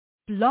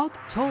Blog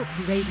Talk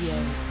Radio.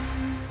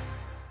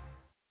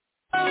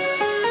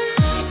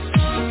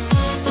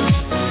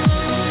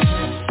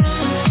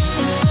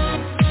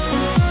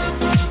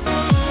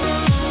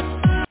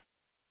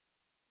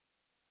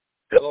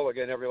 Hello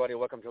again, everybody.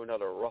 Welcome to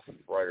another Rough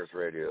Riders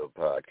Radio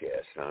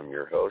podcast. I'm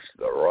your host,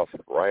 the Rough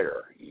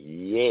Rider.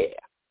 Yeah.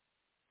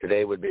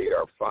 Today would be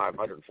our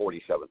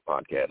 547th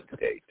podcast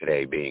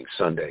today being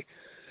Sunday,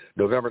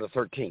 November the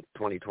 13th,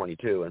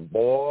 2022. And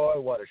boy,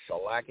 what a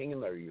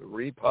shellacking the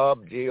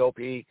Repub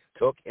GOP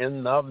took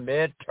in the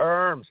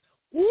midterms.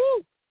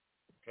 Woo!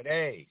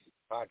 Today's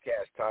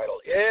podcast title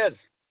is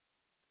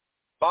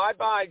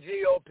Bye-Bye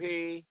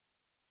GOP.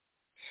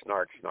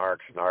 Snark, snark,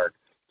 snark.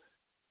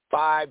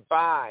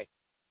 Bye-bye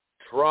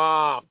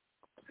Trump.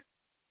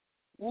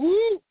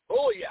 Woo!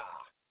 Oh, yeah.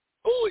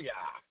 Oh, yeah.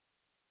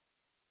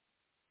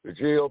 The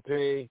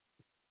GOP,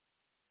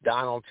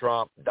 Donald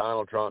Trump,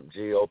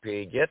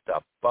 GOP, get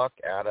the fuck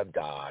out of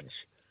Dodge.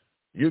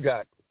 You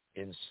got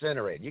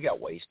incinerated. You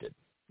got wasted.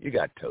 You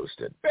got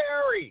toasted.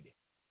 Buried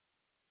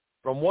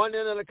from one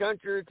end of the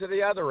country to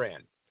the other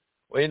end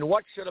in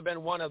what should have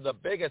been one of the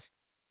biggest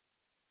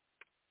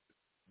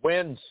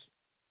wins,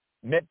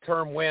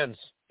 midterm wins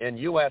in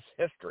U.S.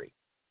 history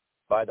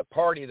by the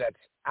party that's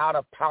out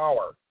of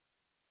power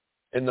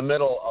in the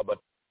middle of a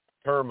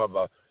term of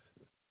a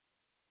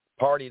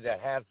party that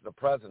has the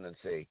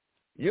presidency.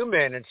 You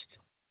managed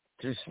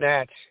to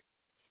snatch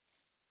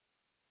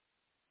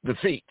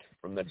defeat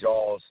from the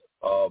jaws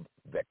of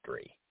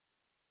victory.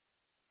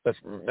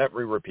 Let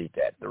me repeat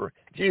that. The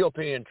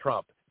GOP and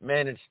Trump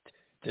managed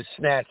to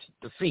snatch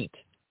defeat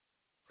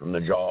from the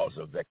jaws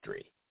of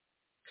victory.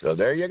 So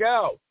there you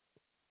go.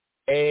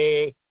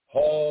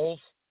 A-holes.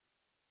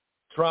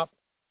 Trump,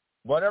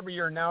 whatever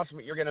your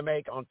announcement you're going to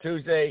make on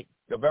Tuesday,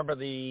 November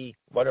the,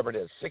 whatever it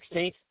is,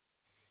 16th,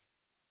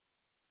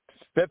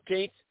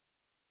 15th,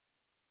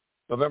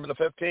 November the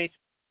 15th,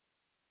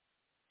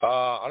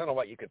 I don't know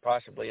what you could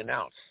possibly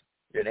announce.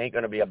 It ain't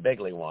going to be a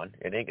bigly one.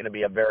 It ain't going to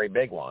be a very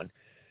big one.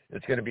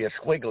 It's going to be a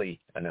squiggly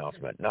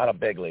announcement, not a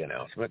bigly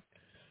announcement.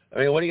 I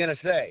mean, what are you going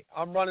to say?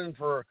 I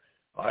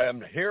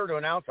am here to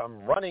announce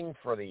I'm running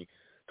for the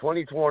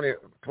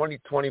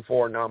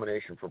 2024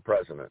 nomination for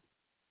president.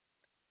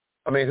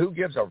 I mean, who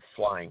gives a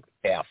flying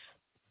F?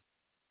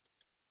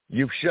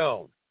 You've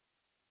shown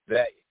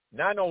that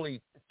not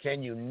only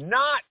can you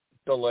not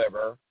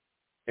deliver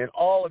in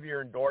all of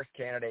your endorsed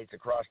candidates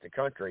across the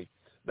country,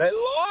 they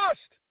lost.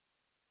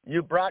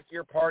 You brought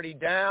your party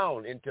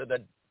down into the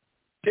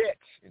ditch,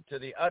 into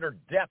the utter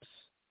depths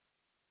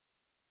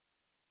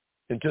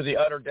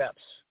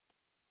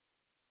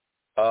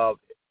of,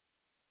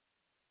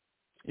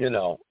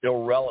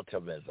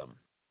 irrelativism,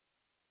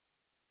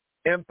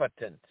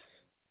 impotence.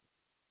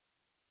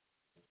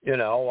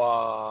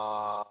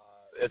 The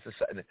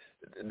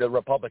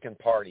Republican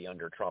Party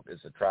under Trump is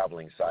a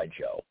traveling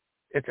sideshow.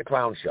 It's a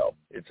clown show.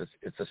 It's a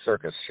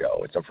circus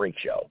show. It's a freak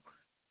show.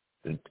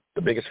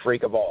 The biggest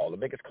freak of all, the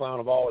biggest clown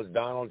of all is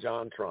Donald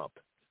John Trump.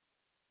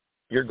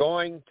 You're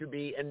going to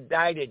be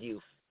indicted,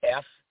 you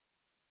F.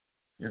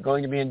 You're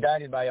going to be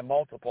indicted by a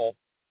multiple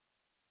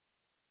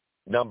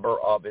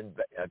number of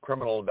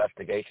criminal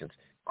investigations.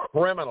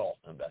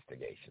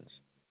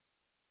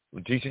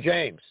 Letitia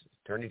James,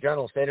 Attorney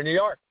General, State of New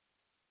York,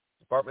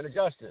 Department of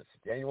Justice,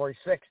 January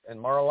 6th,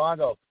 and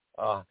Mar-a-Lago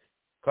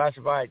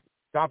classified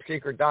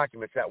top-secret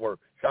documents that were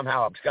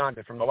somehow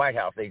absconded from the White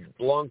House. They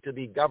belong to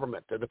the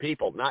government, to the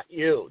people, not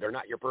you. They're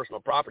not your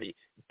personal property,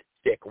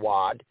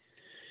 dickwad.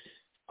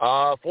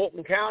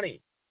 Fulton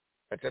County,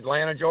 that's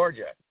Atlanta,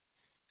 Georgia.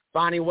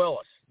 Bonnie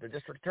Willis, the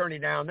district attorney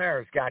down there,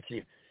 has got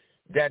you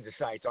dead to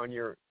sights on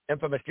your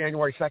infamous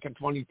January 2nd,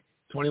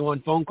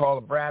 2021 phone call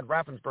to Brad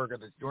Raffensperger,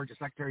 the Georgia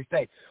Secretary of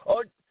State.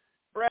 Oh,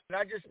 Brad,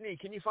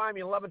 can you find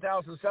me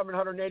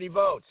 11,780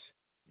 votes?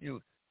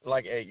 You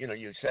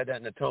said that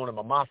in the tone of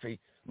a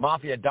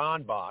mafia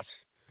Don boss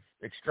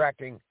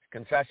extracting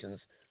concessions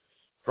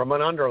from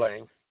an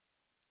underling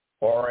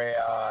or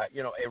a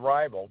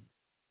rival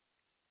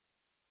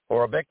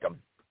or a victim.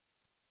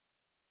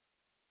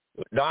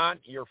 Don,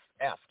 you're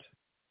effed.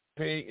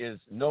 P is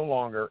no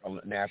longer a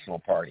national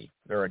party.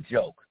 They're a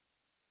joke.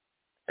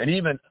 And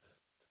even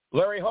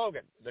Larry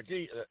Hogan, the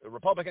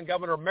Republican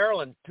governor of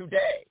Maryland,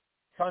 today,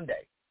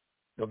 Sunday,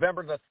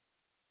 November the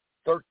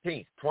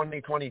 13th,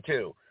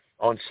 2022,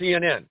 on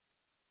CNN,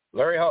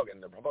 Larry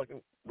Hogan, the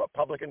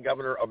Republican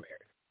governor of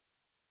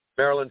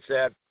Maryland,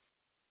 said,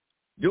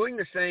 doing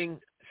the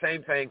same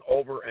thing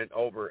over and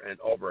over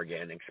and over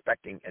again,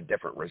 expecting a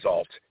different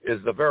result,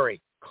 is the very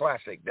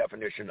classic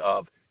definition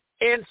of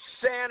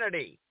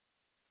insanity.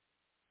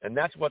 And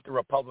that's what the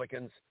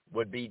Republicans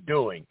would be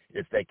doing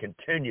if they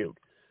continued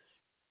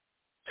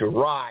to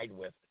ride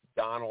with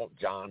Donald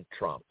John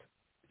Trump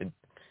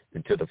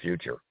into the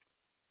future.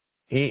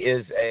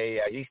 He's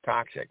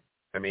toxic.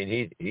 I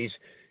mean, he's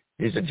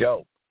a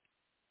joke.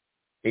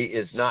 He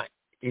is not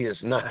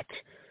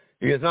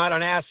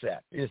an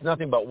asset. He is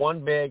nothing but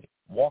one big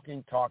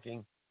walking,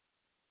 talking,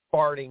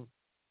 farting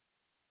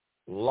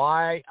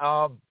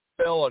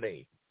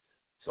liability.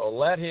 So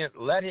let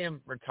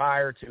him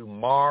retire to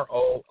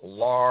Mar-a-Lardo,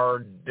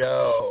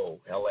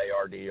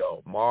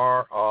 L-A-R-D-O,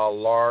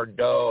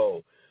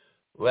 Mar-a-Lardo.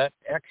 Let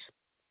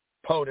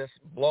ex-POTUS,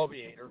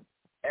 bloviator,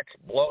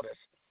 ex-blotus,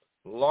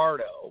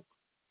 Lardo,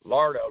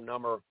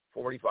 number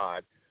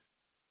 45,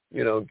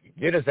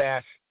 get his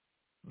ass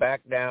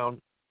back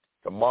down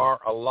to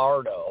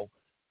Mar-a-Lardo,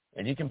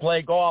 and he can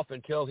play golf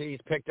until he's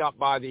picked up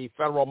by the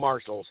federal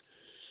marshals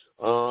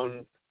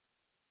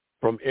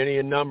from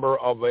any number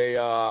of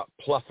a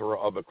plethora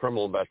of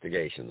criminal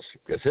investigations,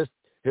 because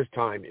his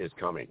time is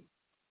coming.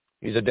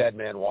 He's a dead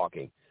man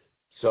walking.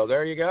 So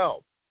there you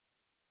go.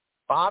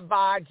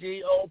 Bye-bye,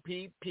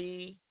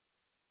 GOPP.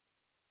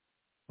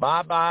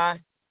 Bye-bye,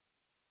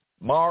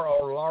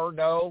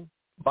 Mar-a-Lardo.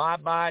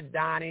 Bye-bye,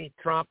 Donnie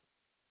Trump.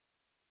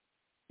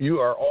 You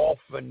are all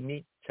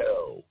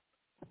finito.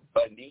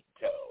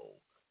 Benito,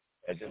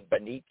 as in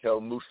Benito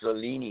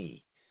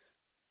Mussolini.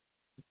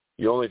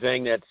 The only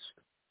thing that's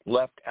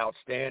left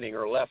outstanding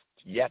or left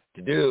yet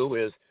to do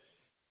is,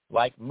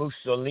 like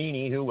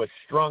Mussolini, who was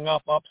strung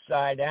up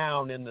upside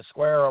down in the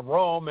square of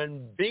Rome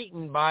and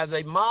beaten by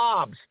the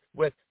mobs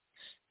with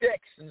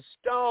sticks and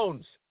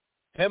stones,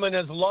 him and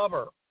his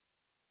lover,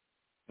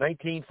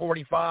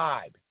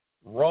 1945,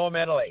 Rome,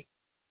 Italy.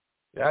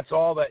 That's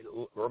all that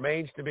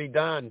remains to be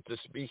done, to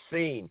be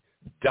seen.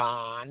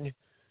 Don,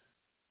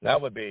 that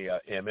would be an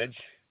image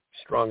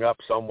strung up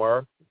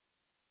somewhere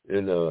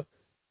in a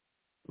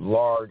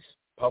large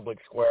public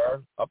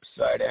square,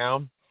 upside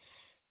down,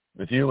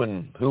 with you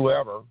and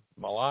whoever,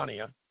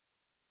 Melania.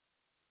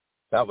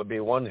 That would be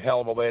one hell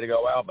of a way to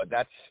go out, but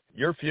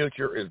your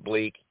future is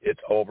bleak.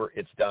 It's over.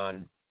 It's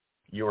done.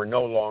 You are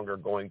no longer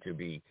going to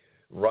be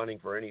running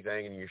for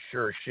anything, and you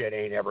sure as shit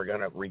ain't ever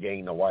going to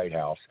regain the White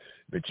House,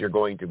 but you're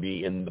going to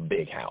be in the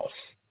big house,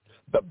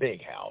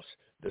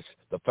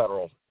 the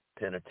federal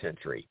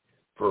penitentiary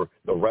for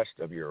the rest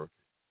of your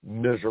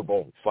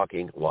miserable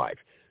fucking life.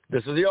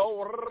 This is the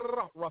old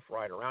Rough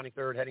Rider, rounding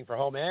third, heading for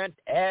home. And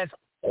as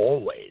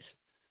always,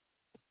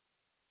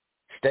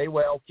 stay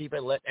well, keep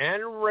it lit,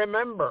 and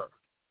remember,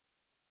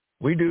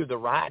 we do the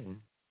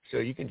riding, so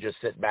you can just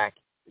sit back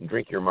and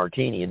drink your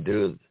martini and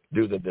do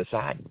the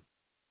deciding.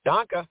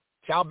 Danke,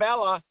 ciao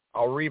bella,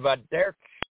 arrivederci.